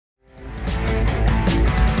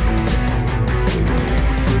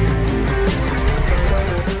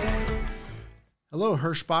Hello,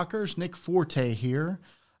 Hirschbachers. Nick Forte here.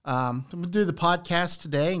 I'm going to do the podcast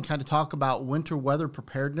today and kind of talk about winter weather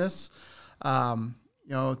preparedness.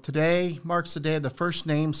 Today marks the day of the first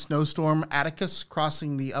named snowstorm Atticus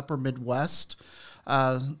crossing the upper Midwest.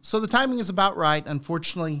 So the timing is about right.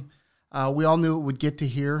 Unfortunately, we all knew it would get to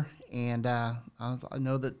here, and I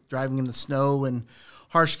know that driving in the snow and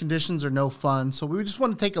harsh conditions are no fun. So we just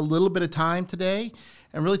want to take a little bit of time today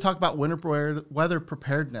and really talk about winter weather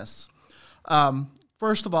preparedness.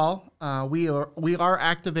 First of all, we are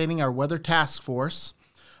activating our weather task force.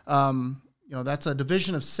 That's a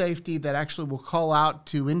division of safety that actually will call out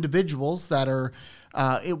to individuals that are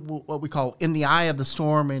what we call in the eye of the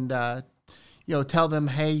storm, and tell them,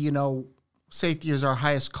 hey, safety is our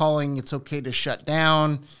highest calling. It's okay to shut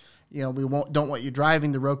down. We don't want you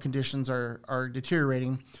driving. The road conditions are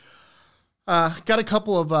deteriorating. Got a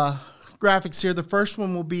couple of graphics here. The first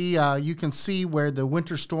one will be you can see where the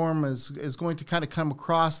winter storm is going to kind of come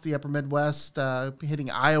across the upper Midwest,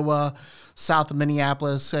 hitting Iowa, south of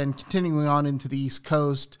Minneapolis, and continuing on into the East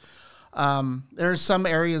Coast. There are some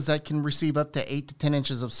areas that can receive up to 8 to 10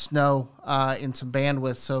 inches of snow in some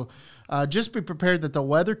bandwidth. So just be prepared that the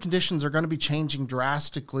weather conditions are going to be changing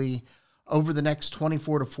drastically over the next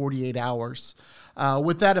 24 to 48 hours.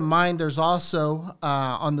 With that in mind, there's also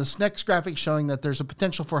on this next graphic showing that there's a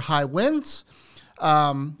potential for high winds.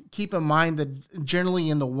 Keep in mind that generally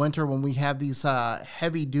in the winter when we have these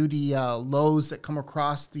heavy-duty lows that come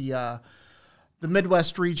across the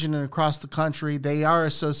Midwest region and across the country, they are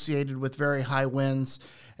associated with very high winds.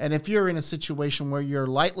 And if you're in a situation where you're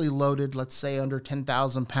lightly loaded, let's say under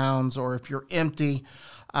 10,000 pounds, or if you're empty,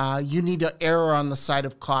 you need to err on the side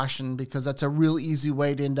of caution, because that's a real easy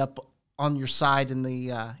way to end up on your side in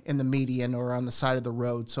the median or on the side of the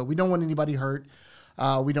road. So we don't want anybody hurt.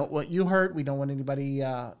 We don't want you hurt. We don't want anybody,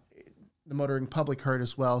 the motoring public, hurt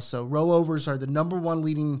as well. So rollovers are the number one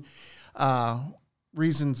leading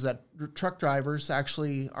reasons that truck drivers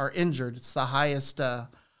actually are injured. It's the highest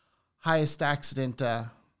accident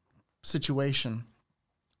situation.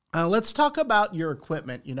 Let's talk about your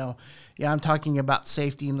equipment. I'm talking about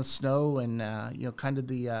safety in the snow and kind of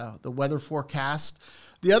the weather forecast.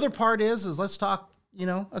 The other part is let's talk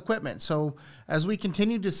equipment. So as we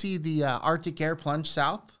continue to see the Arctic air plunge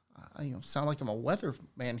south, sound like I'm a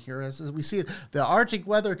weatherman here. As we see the Arctic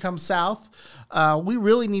weather come south, we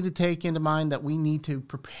really need to take into mind that we need to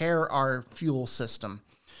prepare our fuel system.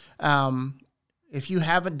 If you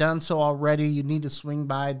haven't done so already, you need to swing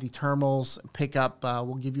by the terminals, pick up,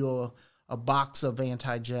 we'll give you a box of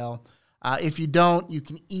anti-gel. If you don't, you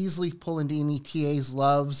can easily pull into any TA's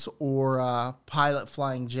Loves or Pilot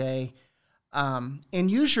Flying J,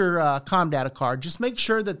 and use your ComData card. Just make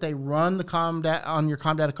sure that they run the on your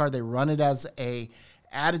ComData card, they run it as a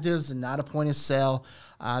additives and not a point of sale.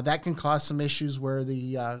 That can cause some issues where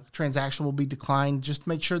the transaction will be declined. Just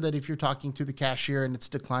make sure that if you're talking to the cashier and it's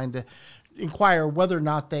declined, to inquire whether or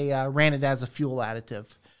not they ran it as a fuel additive.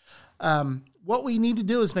 What we need to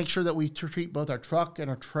do is make sure that we treat both our truck and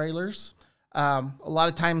our trailers. A lot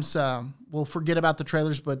of times we'll forget about the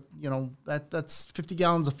trailers, but that's 50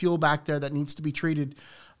 gallons of fuel back there that needs to be treated,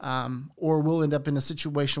 or we'll end up in a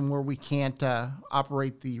situation where we can't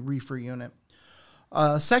operate the reefer unit.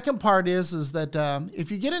 Second part is that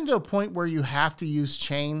if you get into a point where you have to use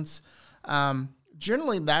chains,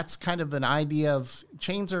 generally that's kind of an idea of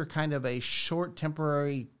chains are kind of a short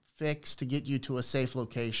temporary fix to get you to a safe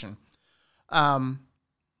location. We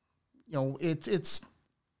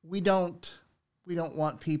don't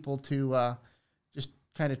want people to just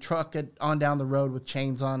kind of truck it on down the road with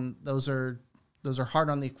chains on. Those are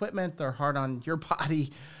hard on the equipment. They're hard on your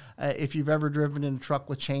body. If you've ever driven in a truck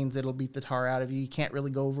with chains, it'll beat the tar out of you. You can't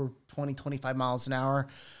really go over 20, 25 miles an hour.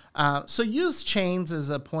 So use chains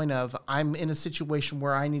as a point of, I'm in a situation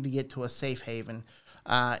where I need to get to a safe haven.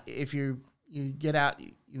 If you get out,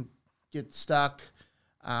 you get stuck,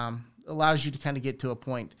 allows you to kind of get to a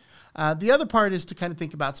point. The other part is to kind of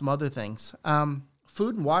think about some other things.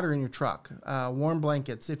 Food and water in your truck, warm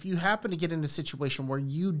blankets. If you happen to get in a situation where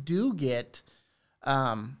you do get,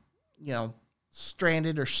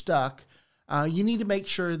 stranded or stuck, you need to make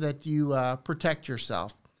sure that you protect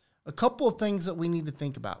yourself. A couple of things that we need to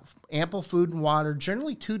think about: ample food and water,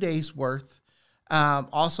 generally 2 days worth.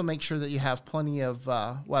 Also make sure that you have plenty of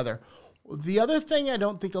weather. The other thing I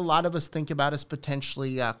don't think a lot of us think about is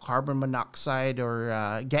potentially carbon monoxide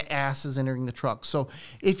or gases entering the truck. So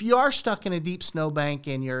if you are stuck in a deep snowbank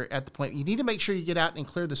and you're at the point, you need to make sure you get out and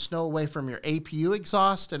clear the snow away from your APU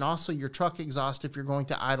exhaust and also your truck exhaust if you're going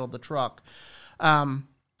to idle the truck.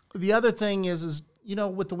 The other thing is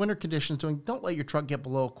with the winter conditions, don't let your truck get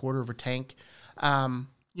below a quarter of a tank.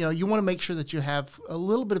 you want to make sure that you have a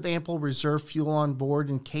little bit of ample reserve fuel on board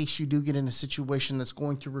in case you do get in a situation that's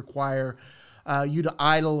going to require you to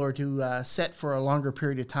idle or to set for a longer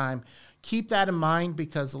period of time. Keep that in mind,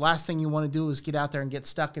 because the last thing you want to do is get out there and get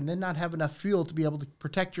stuck and then not have enough fuel to be able to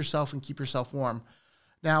protect yourself and keep yourself warm.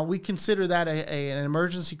 Now, we consider that an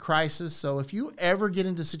emergency crisis. So if you ever get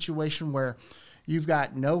into a situation where you've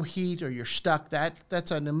got no heat or you're stuck,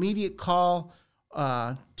 that's an immediate call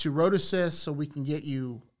to Road Assist so we can get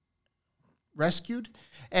you rescued.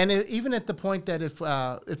 And even at the point that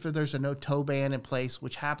if there's a no tow ban in place,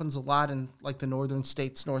 which happens a lot in like the northern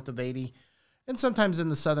states north of 80, and sometimes in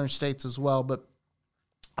the southern states as well, but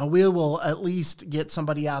we will at least get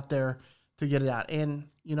somebody out there to get it out. And,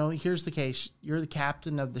 here's the case. You're the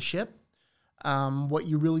captain of the ship. What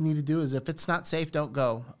you really need to do is, if it's not safe, don't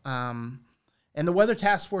go. And the Weather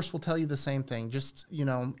Task Force will tell you the same thing. Just,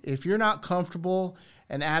 if you're not comfortable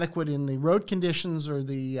and adequate in the road conditions or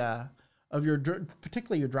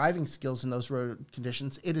particularly your driving skills in those road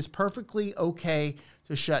conditions, it is perfectly okay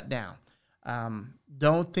to shut down.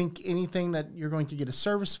 Don't think anything that you're going to get a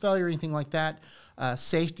service failure or anything like that.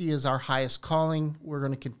 Safety is our highest calling. We're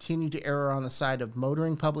going to continue to err on the side of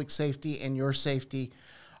motoring public safety and your safety.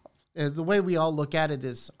 The way we all look at it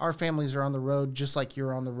is our families are on the road just like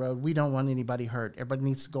you're on the road. We don't want anybody hurt. Everybody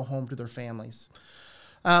needs to go home to their families.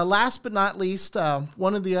 Last but not least,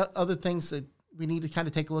 one of the other things that we need to kind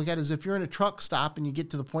of take a look at is if you're in a truck stop and you get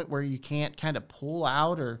to the point where you can't kind of pull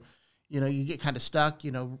out, or, you get kind of stuck,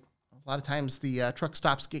 a lot of times the truck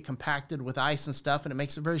stops get compacted with ice and stuff, and it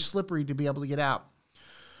makes it very slippery to be able to get out.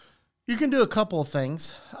 You can do a couple of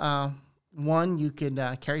things. One, you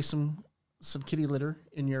can carry some kitty litter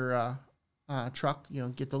in your truck.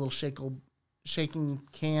 Get the little shaking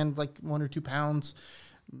can, like 1 or 2 pounds.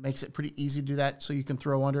 Makes it pretty easy to do that, so you can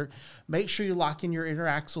throw under. Make sure you lock in your inner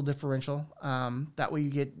axle differential. That way you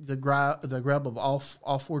get the grub of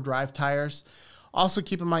all 4 drive tires. Also,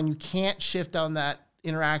 keep in mind you can't shift on that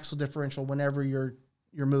inner axle differential whenever you're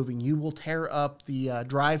moving. You will tear up the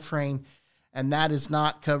drivetrain, and that is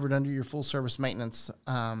not covered under your full service maintenance.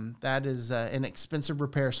 That is an expensive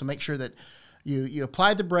repair, so make sure that you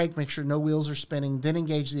apply the brake, make sure no wheels are spinning, then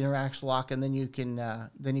engage the inner axle lock, and then you can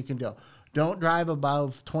go. Don't drive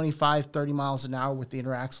above 25, 30 miles an hour with the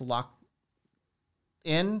inner axle lock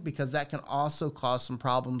in, because that can also cause some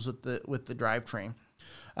problems with the drivetrain.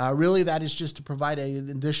 Really, that is just to provide an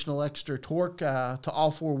additional extra torque to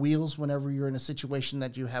all 4 wheels whenever you're in a situation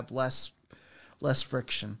that you have less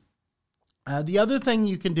friction. The other thing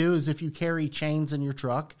you can do is, if you carry chains in your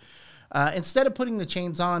truck, instead of putting the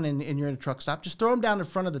chains on and you're in a truck stop, just throw them down in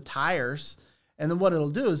front of the tires. And then what it'll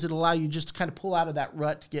do is it'll allow you just to kind of pull out of that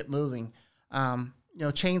rut to get moving.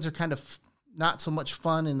 Chains are kind of not so much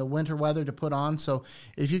fun in the winter weather to put on. So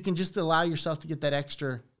if you can just allow yourself to get that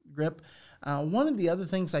extra grip. One of the other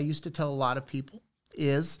things I used to tell a lot of people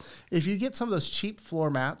is, if you get some of those cheap floor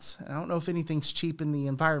mats, and I don't know if anything's cheap in the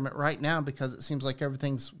environment right now because it seems like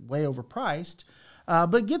everything's way overpriced,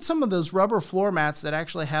 but get some of those rubber floor mats that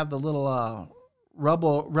actually have the little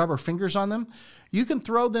rubber fingers on them. You can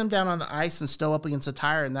throw them down on the ice and stow up against a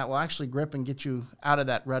tire, and that will actually grip and get you out of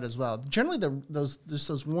that rut as well. Generally,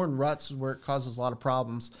 those worn ruts is where it causes a lot of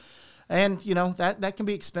problems. And, that can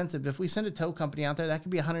be expensive. If we send a tow company out there, that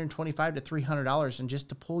could be $125 to $300 and just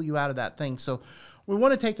to pull you out of that thing. So we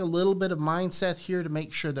want to take a little bit of mindset here to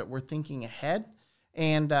make sure that we're thinking ahead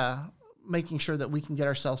and making sure that we can get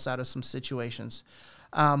ourselves out of some situations.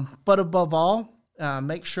 But above all,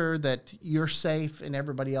 make sure that you're safe and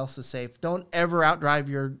everybody else is safe. Don't ever outdrive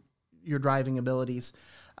your driving abilities.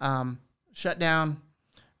 Shut down,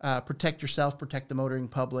 protect yourself, protect the motoring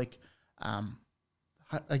public.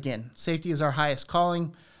 Again, safety is our highest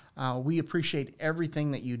calling. We appreciate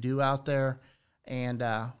everything that you do out there, and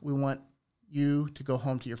we want you to go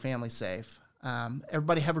home to your family safe.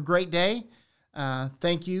 Everybody have a great day.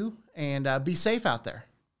 Thank you, and be safe out there.